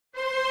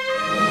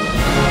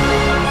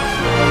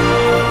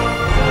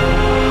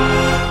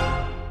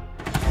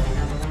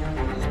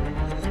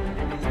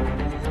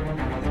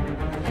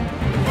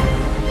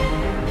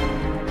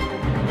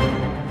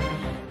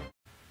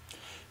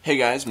Hey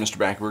guys, Mr.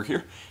 Backberg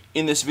here.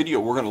 In this video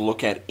we're going to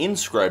look at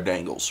inscribed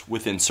angles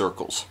within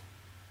circles.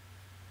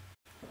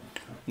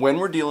 When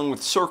we're dealing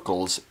with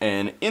circles,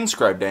 an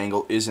inscribed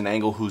angle is an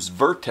angle whose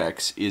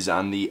vertex is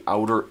on the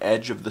outer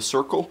edge of the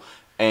circle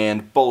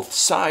and both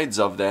sides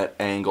of that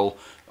angle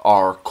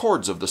are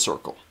chords of the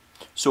circle.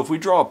 So if we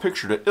draw a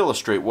picture to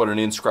illustrate what an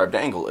inscribed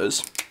angle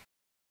is,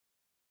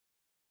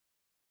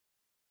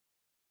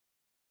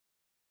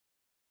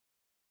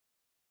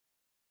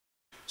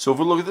 so if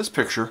we look at this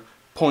picture,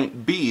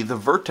 point B, the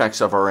vertex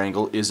of our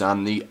angle, is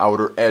on the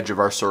outer edge of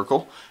our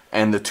circle,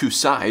 and the two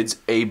sides,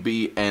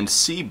 AB and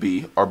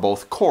CB, are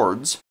both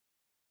chords.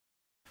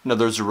 Now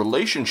there's a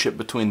relationship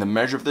between the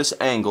measure of this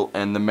angle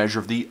and the measure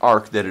of the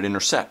arc that it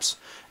intercepts.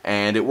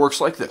 And it works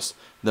like this.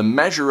 The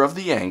measure of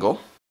the angle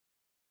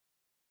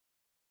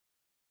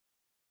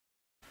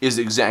is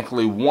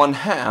exactly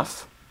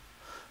 1/2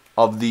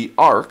 of the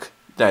arc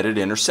that it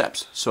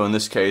intercepts. So in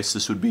this case,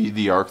 this would be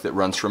the arc that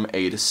runs from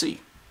A to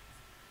C.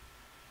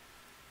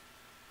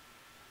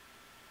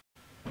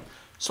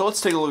 So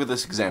let's take a look at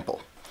this example.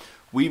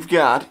 We've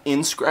got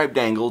inscribed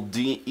angle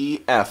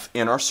DEF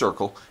in our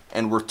circle,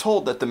 and we're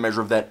told that the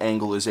measure of that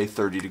angle is a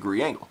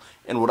 30-degree angle.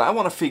 And what I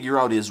want to figure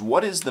out is,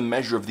 what is the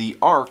measure of the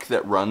arc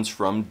that runs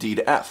from D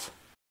to F?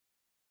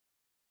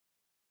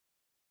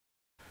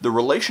 The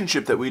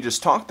relationship that we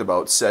just talked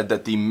about said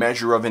that the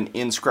measure of an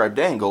inscribed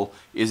angle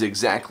is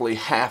exactly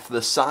half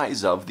the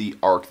size of the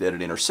arc that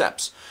it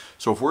intercepts.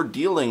 So if we're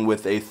dealing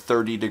with a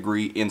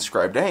 30-degree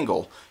inscribed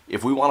angle,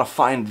 if we want to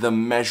find the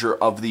measure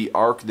of the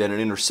arc that it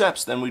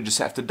intercepts, then we just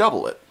have to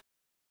double it.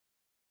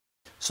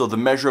 So the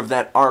measure of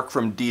that arc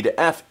from D to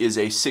F is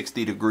a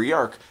 60-degree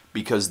arc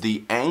because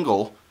the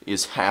angle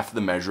is half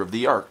the measure of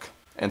the arc,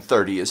 and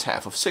 30 is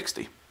half of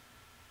 60.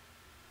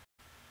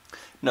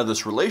 Now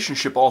this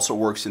relationship also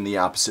works in the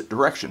opposite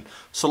direction.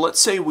 So let's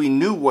say we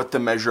knew what the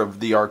measure of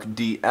the arc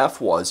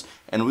DF was,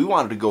 and we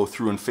wanted to go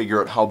through and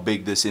figure out how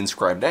big this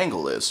inscribed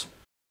angle is.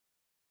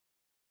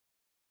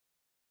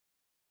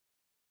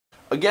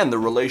 Again, the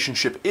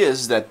relationship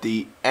is that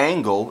the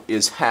angle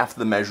is half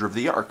the measure of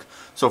the arc.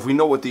 So if we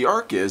know what the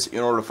arc is, in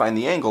order to find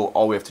the angle,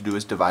 all we have to do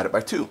is divide it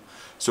by 2.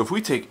 So if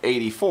we take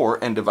 84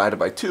 and divide it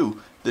by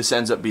 2, this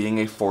ends up being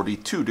a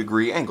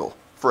 42-degree angle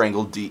for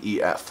angle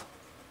DEF.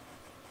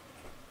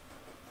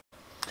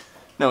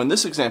 Now in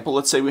this example,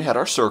 let's say we had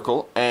our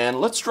circle,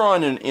 and let's draw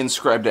in an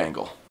inscribed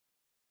angle.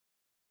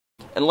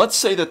 And let's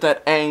say that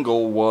that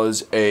angle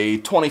was a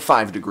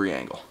 25-degree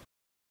angle.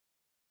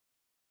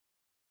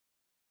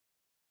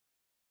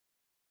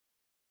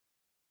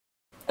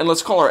 And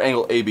let's call our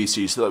angle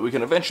ABC so that we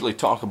can eventually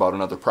talk about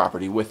another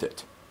property with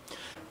it.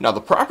 Now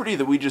the property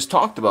that we just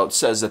talked about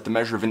says that the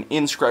measure of an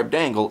inscribed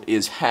angle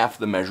is half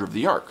the measure of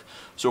the arc.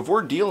 So if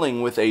we're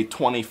dealing with a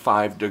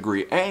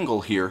 25-degree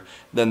angle here,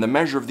 then the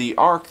measure of the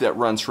arc that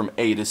runs from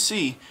A to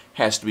C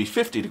has to be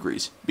 50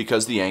 degrees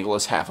because the angle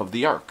is half of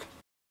the arc.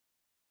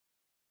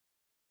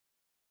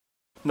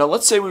 Now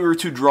let's say we were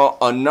to draw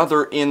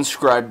another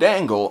inscribed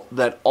angle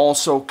that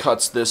also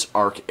cuts this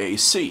arc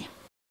AC.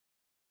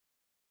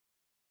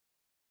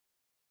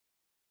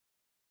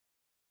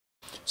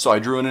 So I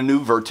drew in a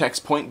new vertex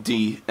point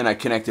D, and I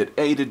connected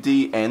A to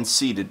D and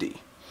C to D.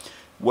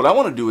 What I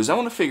want to do is I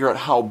want to figure out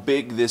how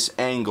big this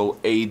angle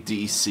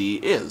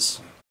ADC is.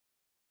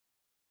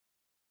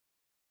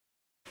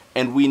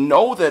 And we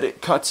know that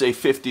it cuts a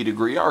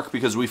 50-degree arc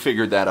because we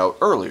figured that out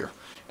earlier.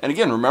 And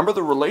again, remember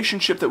the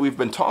relationship that we've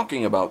been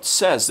talking about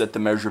says that the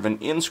measure of an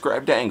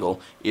inscribed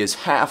angle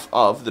is half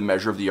of the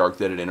measure of the arc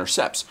that it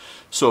intercepts.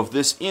 So if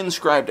this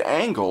inscribed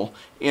angle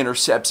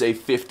intercepts a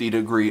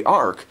 50-degree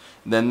arc,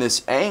 then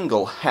this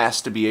angle has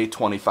to be a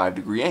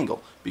 25-degree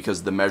angle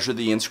because the measure of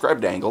the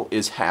inscribed angle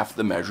is half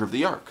the measure of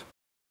the arc.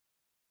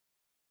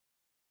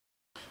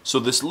 So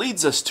this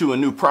leads us to a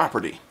new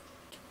property.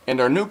 And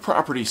our new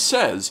property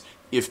says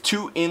if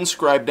two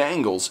inscribed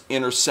angles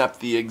intercept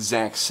the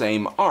exact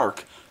same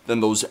arc, then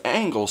those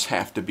angles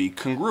have to be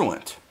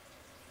congruent.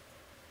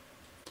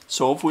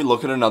 So if we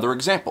look at another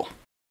example.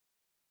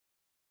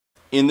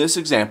 In this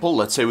example,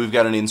 let's say we've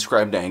got an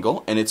inscribed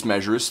angle and its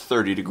measure is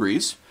 30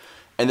 degrees,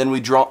 and then we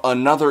draw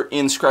another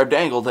inscribed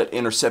angle that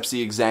intercepts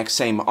the exact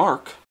same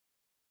arc.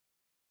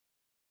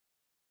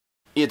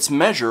 Its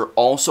measure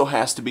also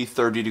has to be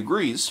 30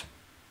 degrees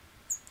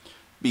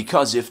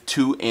because if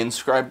two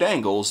inscribed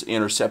angles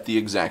intercept the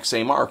exact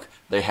same arc,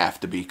 they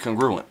have to be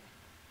congruent.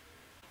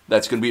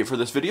 That's going to be it for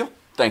this video.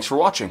 Thanks for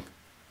watching.